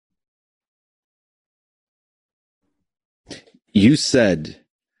You said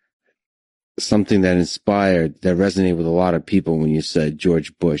something that resonated with a lot of people when you said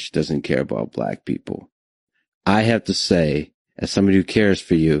George Bush doesn't care about black people. I have to say, as somebody who cares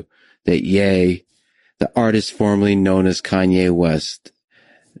for you, that Ye, the artist formerly known as Kanye West,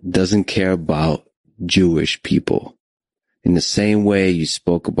 doesn't care about Jewish people. In the same way you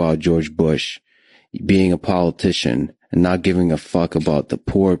spoke about George Bush being a politician and not giving a fuck about the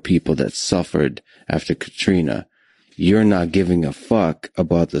poor people that suffered after Katrina, you're not giving a fuck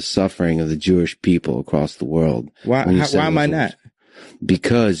about the suffering of the Jewish people across the world. Why am I not?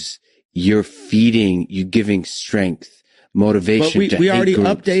 Because you're giving strength, motivation. But we already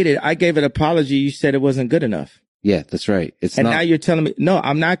updated. I gave an apology. You said it wasn't good enough. Yeah, that's right. Now you're telling me, no,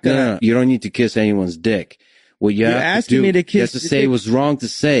 I'm not gonna. No. You don't need to kiss anyone's dick. What you're asking me to kiss. You have to say it was wrong to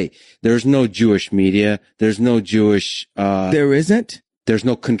say. There's no Jewish media. There's no Jewish. There isn't. There's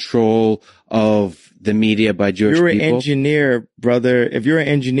no control of the media by Jewish people. You're an engineer, brother. If you're an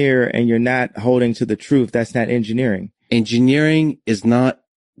engineer and you're not holding to the truth, that's not engineering. Engineering is not.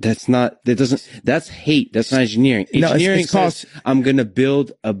 That's hate. That's not engineering. Engineering says, I'm going to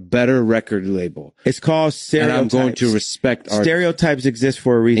build a better record label. It's called stereotypes. And I'm going to respect art. Stereotypes exist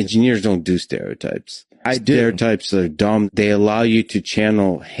for a reason. Engineers don't do stereotypes. I do. Stereotypes are dumb. They allow you to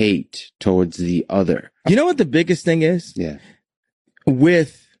channel hate towards the other. You know what the biggest thing is? Yeah.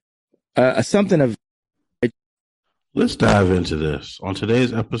 With something of. Let's dive into this. On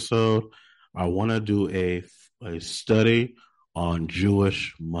today's episode, I want to do a study on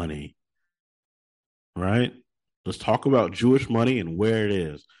Jewish money. Right? Let's talk about Jewish money and where it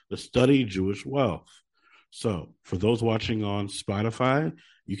is. Let's study Jewish wealth. So, for those watching on Spotify,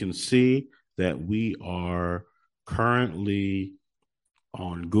 you can see that we are currently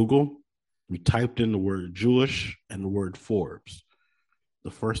on Google. We typed in the word Jewish and the word Forbes.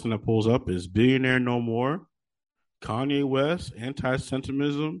 The first thing that pulls up is Billionaire No More. Kanye West,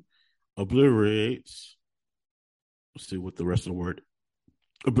 anti-Semitism, obliterates. Let's see what the rest of the word.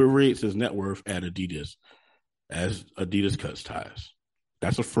 Obliterates his net worth at Adidas as Adidas cuts ties.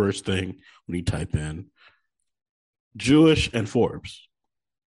 That's the first thing when you type in Jewish and Forbes.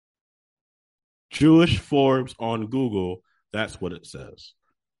 Jewish Forbes on Google, that's what it says.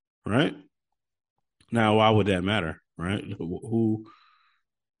 Right? Now, why would that matter? Right?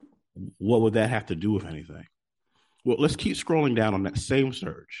 What would that have to do with anything? Well, let's keep scrolling down on that same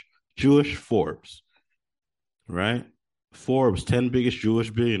search. Jewish Forbes. Right? Forbes, 10 biggest Jewish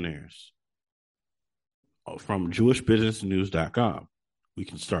billionaires from jewishbusinessnews.com. We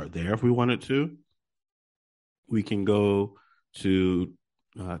can start there if we wanted to. We can go to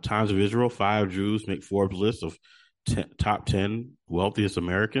Times of Israel. 5 Jews make Forbes list of top 10 wealthiest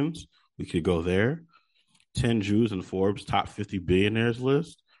Americans. We could go there. 10 Jews in Forbes top 50 billionaires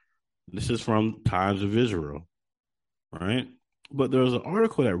list. This is from Times of Israel, right? But there was an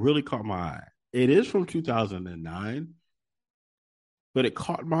article that really caught my eye. It is from 2009, but it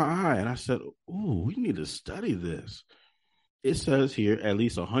caught my eye, and I said, "Ooh, we need to study this." It says here at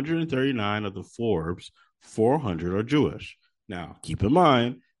least 139 of the Forbes 400 are Jewish. Now, keep in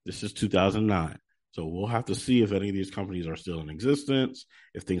mind, this is 2009, so we'll have to see if any of these companies are still in existence,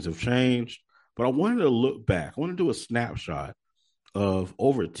 if things have changed. But I wanted to look back. I want to do a snapshot of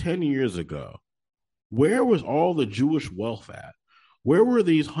over 10 years ago. Where was all the Jewish wealth at? Where were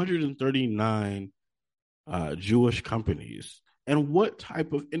these 139 Jewish companies? And what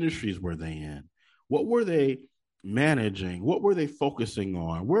type of industries were they in? What were they managing? What were they focusing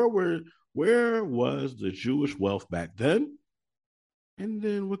on? Where was the Jewish wealth back then? And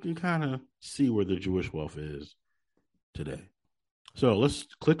then we can kind of see where the Jewish wealth is today. So let's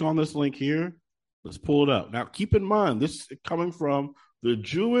click on this link here. Let's pull it up. Now, keep in mind, this is coming from the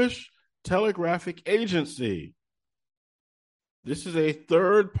Jewish Telegraphic Agency. This is a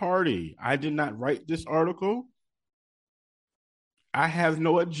third party. I did not write this article. I have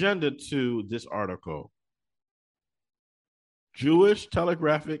no agenda to this article. Jewish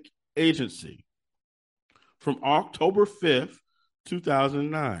Telegraphic Agency. From October 5th,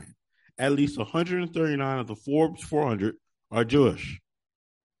 2009, at least 139 of the Forbes 400 are Jewish.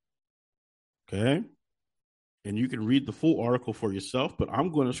 Okay? And you can read the full article for yourself, but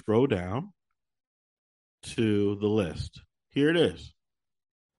I'm going to scroll down to the list. Here it is.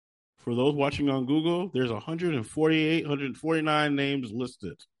 For those watching on Google, there's 148, 149 names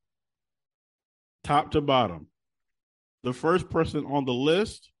listed. Top to bottom. The first person on the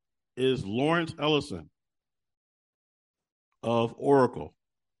list is Lawrence Ellison of Oracle.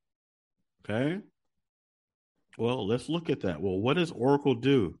 Okay? Well, let's look at that. Well, what does Oracle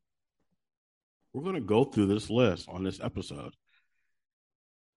do? We're going to go through this list on this episode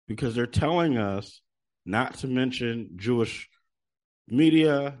because they're telling us not to mention Jewish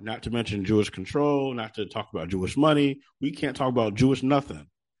media, not to mention Jewish control, not to talk about Jewish money. We can't talk about Jewish nothing.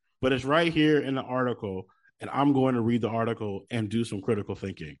 But it's right here in the article, and I'm going to read the article and do some critical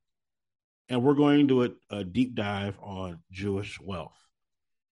thinking. And we're going to do a deep dive on Jewish wealth.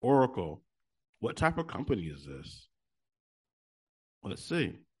 Oracle, what type of company is this? Let's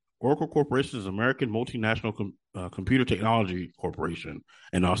see. Oracle Corporation is an American multinational computer technology corporation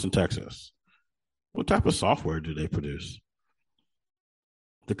in Austin, Texas. What type of software do they produce?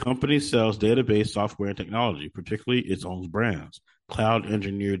 The company sells database software and technology, particularly its own brands,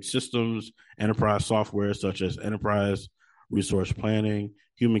 cloud-engineered systems, enterprise software such as enterprise resource planning,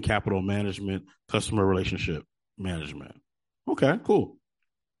 human capital management, customer relationship management. Okay, cool.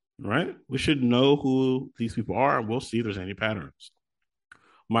 Right? We should know who these people are, and we'll see if there's any patterns.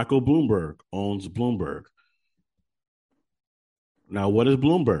 Michael Bloomberg owns Bloomberg. Now, what is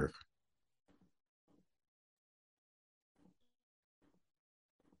Bloomberg?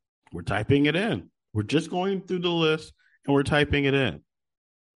 We're typing it in. We're just going through the list and we're typing it in.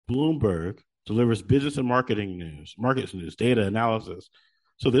 Bloomberg delivers business and marketing news, markets news, data analysis.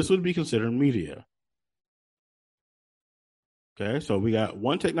 So this would be considered media. Okay, so we got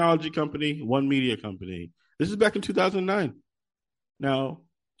one technology company, one media company. This is back in 2009. Now,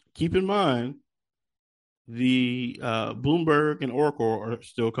 keep in mind, the Bloomberg and Oracle are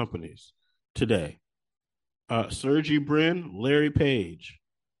still companies today. Sergey Brin, Larry Page,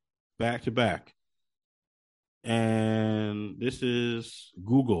 back to back. And this is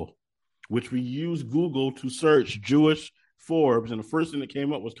Google, which we use Google to search Jewish Forbes, and the first thing that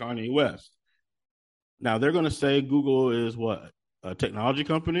came up was Kanye West. Now, they're going to say Google is what? A technology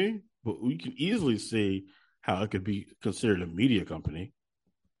company? But we can easily see how it could be considered a media company.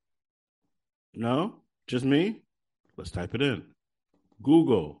 No? Just me? Let's type it in.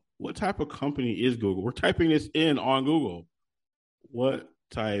 Google. What type of company is Google? We're typing this in on Google. What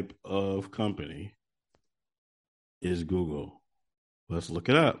type of company is Google? Let's look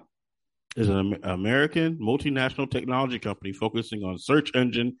it up. It's an American multinational technology company focusing on search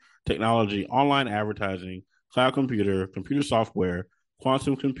engine technology, online advertising, cloud computer software,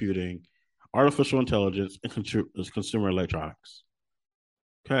 quantum computing, artificial intelligence, and consumer electronics.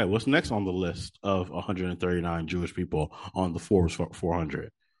 Okay, what's next on the list of 139 Jewish people on the Forbes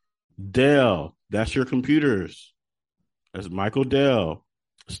 400? Dell, that's your computers. That's Michael Dell.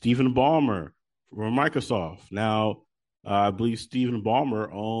 Stephen Ballmer from Microsoft. Now, I believe Stephen Ballmer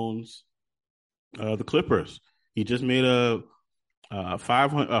owns the Clippers. He just made a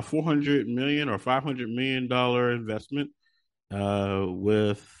 $400 million or $500 million investment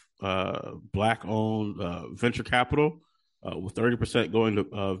with Black-owned venture capital, with 30% going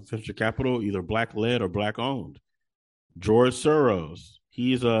to venture capital, either Black-led or Black-owned. George Soros,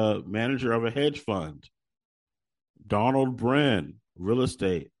 he's a manager of a hedge fund. Donald Bren, real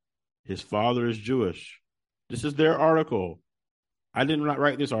estate. His father is Jewish. This is their article. I did not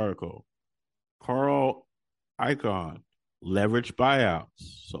write this article. Carl Icahn, leveraged buyouts,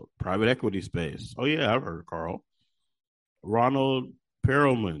 so private equity space. Oh, yeah, I've heard of Carl. Ronald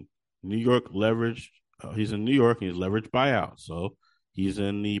Perelman, New York leveraged. He's in New York and he's leveraged buyouts, so he's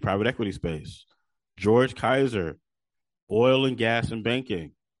in the private equity space. George Kaiser, oil and gas and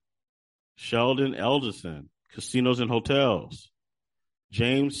banking. Sheldon Elderson, casinos and hotels.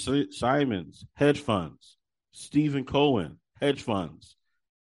 James Simons, hedge funds. Stephen Cohen, hedge funds.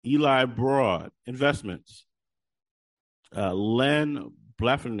 Eli Broad, investments. Len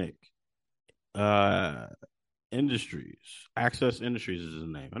Blavatnik, Industries. Access Industries is his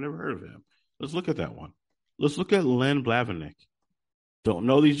name. I never heard of him. Let's look at that one. Let's look at Len Blavatnik. Don't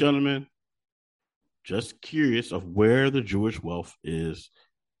know these gentlemen. Just curious of where the Jewish wealth is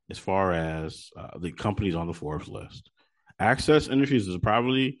as far as the companies on the Forbes list. Access Industries is a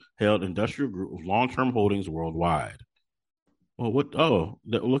privately held industrial group with long-term holdings worldwide. Well, what? Oh,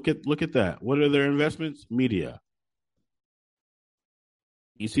 look at that. What are their investments? Media.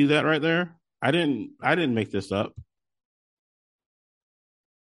 You see that right there? I didn't make this up.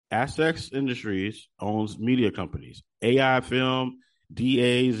 Access Industries owns media companies: AI Film,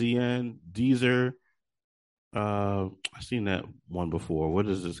 DAZN, Deezer. I've seen that one before. What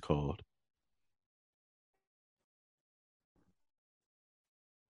is this called?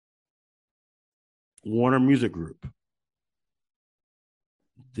 Warner Music Group.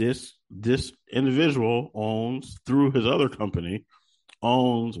 This individual owns, through his other company,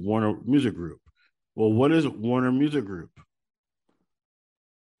 owns Warner Music Group. Well, what is Warner Music Group?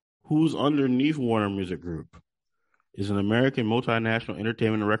 Who's underneath Warner Music Group? Is an American multinational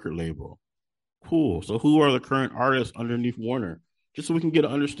entertainment and record label. Cool. So who are the current artists underneath Warner? Just so we can get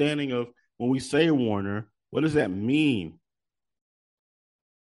an understanding of when we say Warner, what does that mean?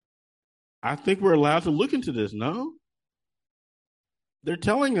 I think we're allowed to look into this. No, they're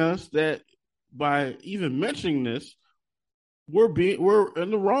telling us that by even mentioning this, we're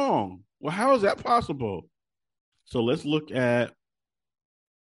in the wrong. Well, how is that possible? So let's look at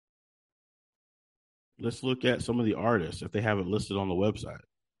some of the artists if they have it listed on the website.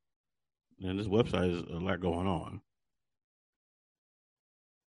 And this website is a lot going on.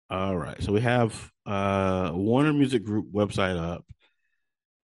 All right, so we have Warner Music Group website up,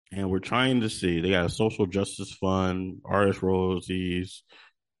 and we're trying to see. They got a social justice fund, artist royalties.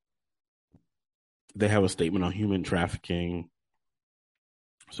 They have a statement on human trafficking.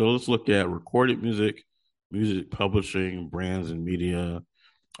 So let's look at recorded music, music publishing, brands, and media.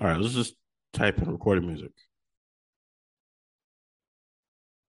 All right, let's just type in recorded music.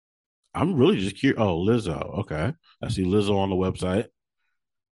 I'm really just curious. Oh, Lizzo. Okay. I see Lizzo on the website.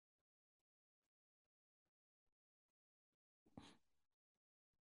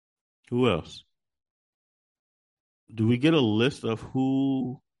 Who else? Do we get a list of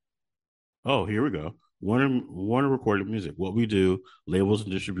who? Oh, here we go. Warner recorded music. What we do, labels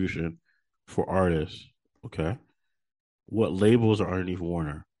and distribution for artists. Okay. What labels are underneath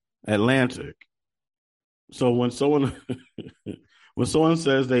Warner? Atlantic. So when someone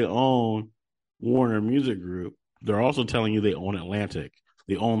says they own Warner Music Group, they're also telling you they own Atlantic.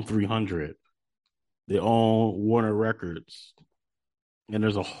 They own 300. They own Warner Records. And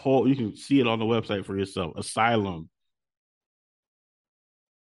there's a whole, you can see it on the website for yourself. Asylum.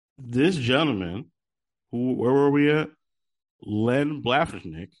 This gentleman, where were we at? Len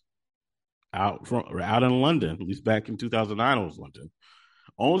Blafnick, out in London, at least back in 2009, it was London,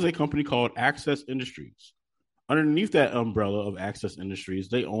 owns a company called Access Industries. Underneath that umbrella of Access Industries,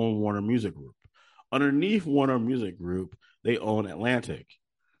 they own Warner Music Group. Underneath Warner Music Group, they own Atlantic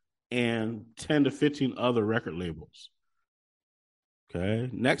and 10 to 15 other record labels. Okay.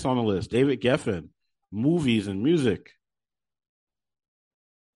 Next on the list, David Geffen, movies and music.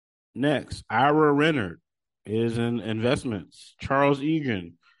 Next, Ira Renner is in investments. Charles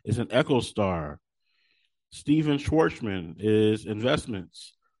Egan is an EchoStar. Steven Schwartzman is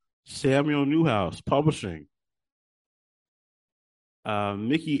investments. Samuel Newhouse, publishing.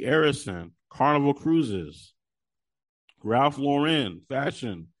 Mickey Arison, Carnival Cruises. Ralph Lauren,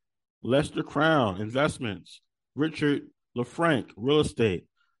 fashion. Lester Crown, investments. Richard LeFranc, real estate.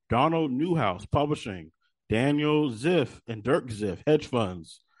 Donald Newhouse, publishing. Daniel Ziff and Dirk Ziff, hedge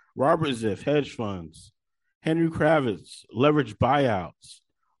funds. Robert Ziff, hedge funds. Henry Kravitz, leveraged buyouts.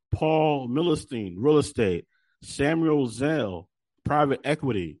 Paul Millerstein, real estate. Samuel Zell, private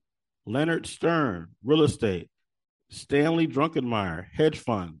equity. Leonard Stern, real estate. Stanley Druckenmiller, hedge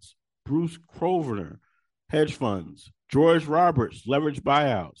funds. Bruce Krover, hedge funds. George Roberts, leveraged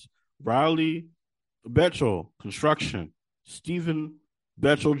buyouts. Riley Betchel, construction. Stephen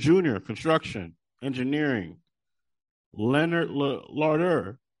Betchel Jr., construction, engineering. Leonard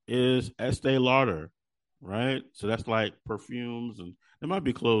Lauder is Estee Lauder, right? So that's like perfumes, and it might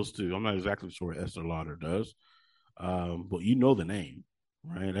be clothes too. I'm not exactly sure what Estee Lauder does, but you know the name,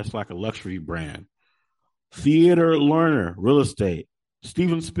 right? That's like a luxury brand. Theater Lerner, real estate.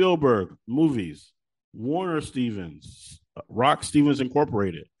 Steven Spielberg, movies. Warner Stevens, Rock Stevens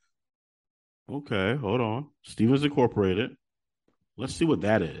Incorporated. Okay, hold on. Stevens Incorporated. Let's see what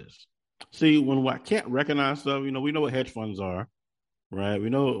that is. See, when I can't recognize stuff, we know what hedge funds are, right? We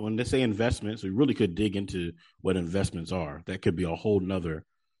know when they say investments, we really could dig into what investments are. That could be a whole nother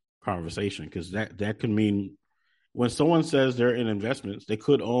conversation because that could mean when someone says they're in investments, they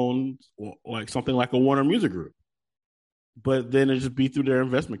could own like something like a Warner Music Group, but then it just be through their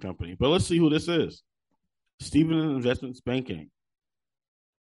investment company. But let's see who this is. Steven Investments Banking.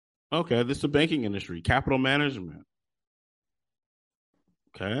 Okay, this is the banking industry, capital management.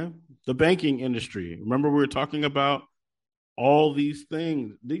 Okay, the banking industry. Remember, we were talking about all these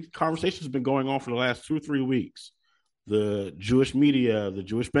things. These conversations have been going on for the last 2 or 3 weeks. The Jewish media, the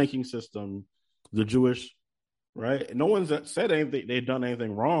Jewish banking system, the Jewish, right? No one's said anything, they've done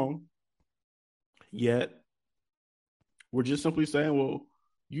anything wrong. Yet, we're just simply saying, well,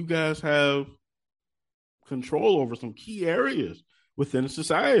 you guys have control over some key areas within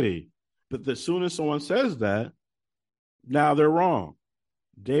society. But as soon as someone says that, now they're wrong.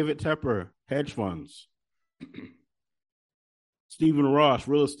 David Tepper, hedge funds. Stephen Ross,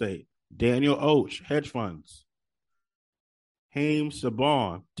 real estate. Daniel Oach, hedge funds. Haim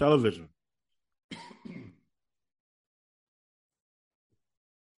Saban, television.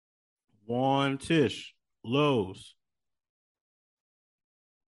 Juan Tish, Lowe's.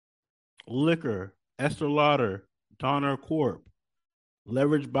 Liquor, Esther Lauder, Donner Corp.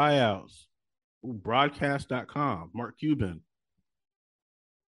 Leverage buyouts. Broadcast.com, Mark Cuban.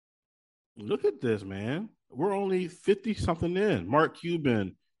 Look at this, man. We're only 50 something in. Mark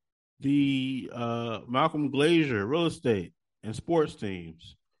Cuban, the Malcolm Glazier, real estate and sports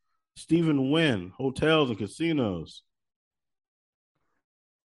teams. Stephen Wynn, hotels and casinos.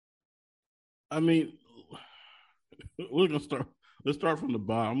 I mean, we're gonna start. Let's start from the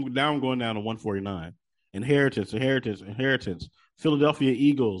bottom. Now I'm going down to 149. Inheritance. Philadelphia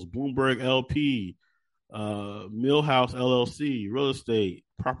Eagles, Bloomberg LP, Millhouse LLC, real estate,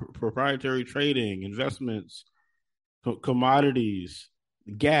 proprietary trading, investments, commodities,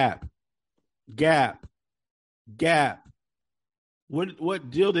 Gap, Gap, Gap. What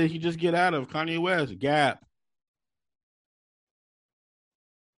deal did he just get out of? Kanye West, Gap.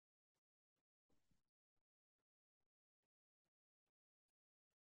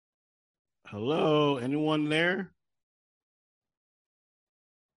 Hello, anyone there?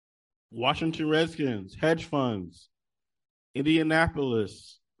 Washington Redskins, hedge funds,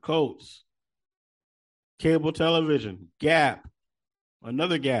 Indianapolis Colts, cable television, Gap,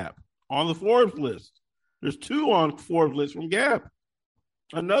 another Gap on the Forbes list. There's two on Forbes list from Gap,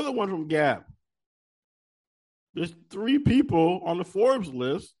 another one from Gap. There's three people on the Forbes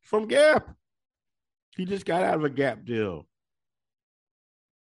list from Gap. He just got out of a Gap deal.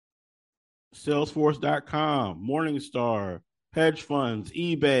 Salesforce.com, Morningstar, hedge funds,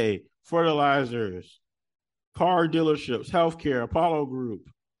 eBay, fertilizers, car dealerships, healthcare, Apollo Group,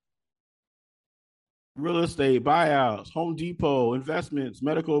 real estate, buyouts, Home Depot, investments,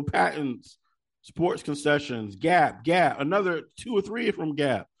 medical patents, sports concessions, Gap, another two or three from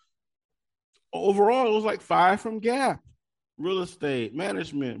Gap. Overall, it was like 5 from Gap. Real estate,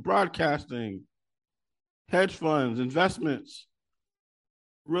 management, broadcasting, hedge funds, investments,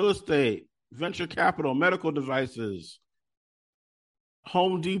 real estate, venture capital, medical devices,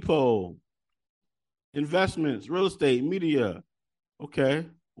 Home Depot, investments, real estate, media. Okay.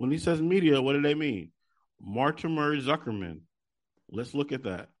 When he says media, what do they mean? Mortimer Zuckerman. Let's look at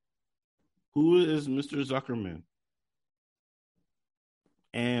that. Who is Mr. Zuckerman?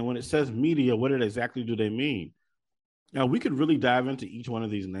 And when it says media, what exactly do they mean? Now, we could really dive into each one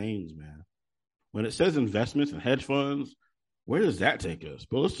of these names, man. When it says investments and hedge funds, where does that take us?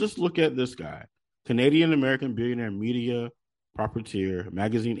 But let's just look at this guy. Canadian American billionaire, media, proprietor,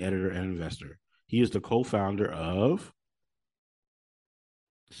 magazine editor, and investor. He is the co-founder of,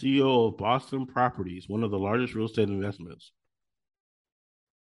 CEO of Boston Properties, one of the largest real estate investment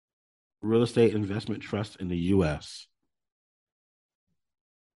trusts in the U.S.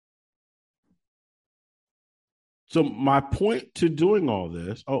 So my point to doing all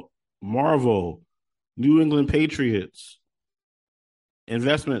this, Marvel, New England Patriots,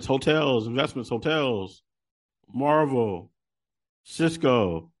 investments, hotels, Marvel,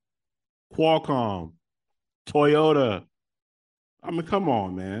 Cisco, Qualcomm, Toyota. I mean, come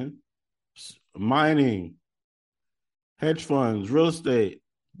on, man. Mining, hedge funds, real estate.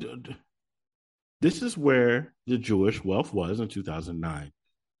 This is where the Jewish wealth was in 2009.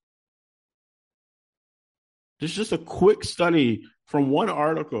 This is just a quick study from one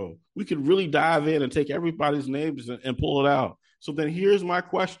article. We could really dive in and take everybody's names and pull it out. So then here's my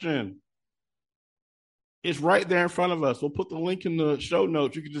question. It's right there in front of us. We'll put the link in the show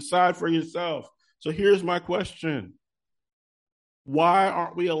notes. You can decide for yourself. So here's my question. Why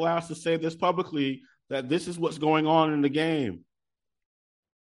aren't we allowed to say this publicly, that this is what's going on in the game?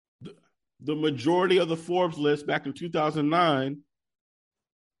 The majority of the Forbes list back in 2009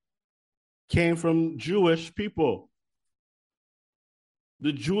 came from Jewish people.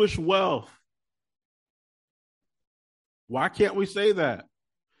 The Jewish wealth. Why can't we say that?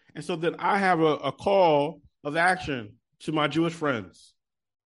 And so then I have a call of action to my Jewish friends.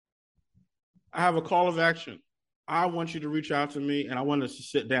 I have a call of action. I want you to reach out to me, and I want us to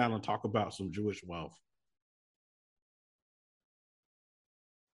sit down and talk about some Jewish wealth.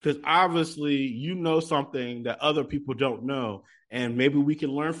 Because obviously you know something that other people don't know, and maybe we can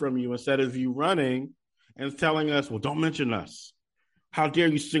learn from you instead of you running and telling us, well, don't mention us. How dare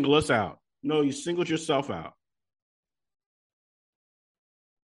you single us out? No, you singled yourself out.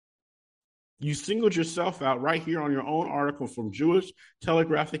 You singled yourself out right here on your own article from Jewish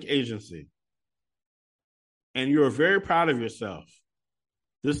Telegraphic Agency. And you're very proud of yourself.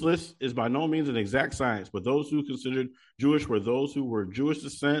 This list is by no means an exact science, but those who considered Jewish were those who were Jewish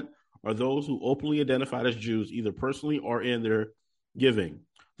descent or those who openly identified as Jews, either personally or in their giving.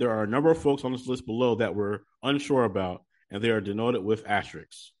 There are a number of folks on this list below that we're unsure about, and they are denoted with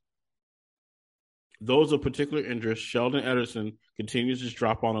asterisks. Those of particular interest, Sheldon Ederson continues to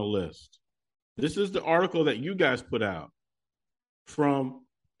drop on a list. This is the article that you guys put out from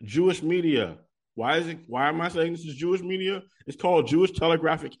Jewish media. Why am I saying this is Jewish media? It's called Jewish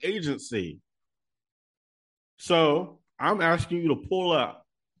Telegraphic Agency. So I'm asking you to pull up.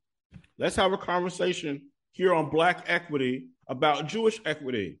 Let's have a conversation here on Black Equity about Jewish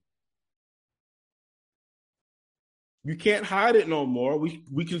equity. You can't hide it no more.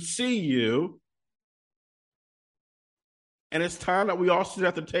 We can see you. And it's time that we all sit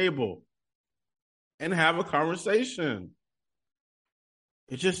at the table and have a conversation.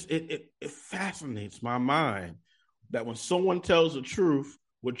 It fascinates my mind that when someone tells the truth,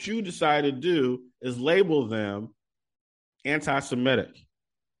 what you decide to do is label them anti-Semitic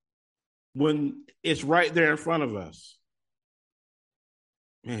when it's right there in front of us.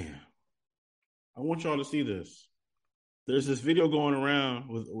 Man, I want y'all to see this. There's this video going around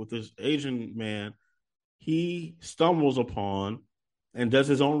with this Asian man. He stumbles upon and does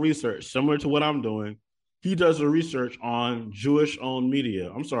his own research, similar to what I'm doing. He does the research on Jewish-owned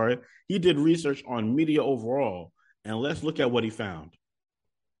media. I'm sorry. He did research on media overall. And let's look at what he found.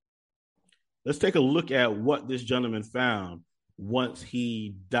 Let's take a look at what this gentleman found once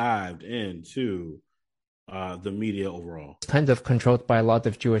he dived into the media overall. Kind of controlled by a lot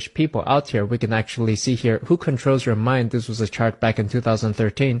of Jewish people out here. We can actually see here who controls your mind. This was a chart back in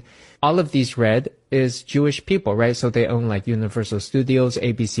 2013. All of these red is Jewish people, right? So they own like Universal Studios,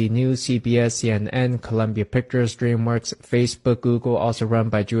 ABC News, CBS, CNN, Columbia Pictures, DreamWorks, Facebook, Google, also run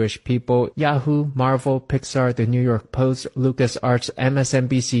by Jewish people, Yahoo, Marvel, Pixar, the New York Post, LucasArts,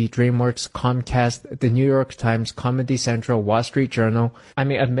 MSNBC, DreamWorks, Comcast, the New York Times, Comedy Central, Wall Street Journal. I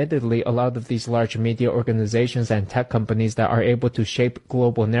mean, admittedly, a lot of these large media organizations and tech companies that are able to shape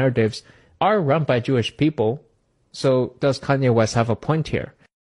global narratives are run by Jewish people. So does Kanye West have a point here?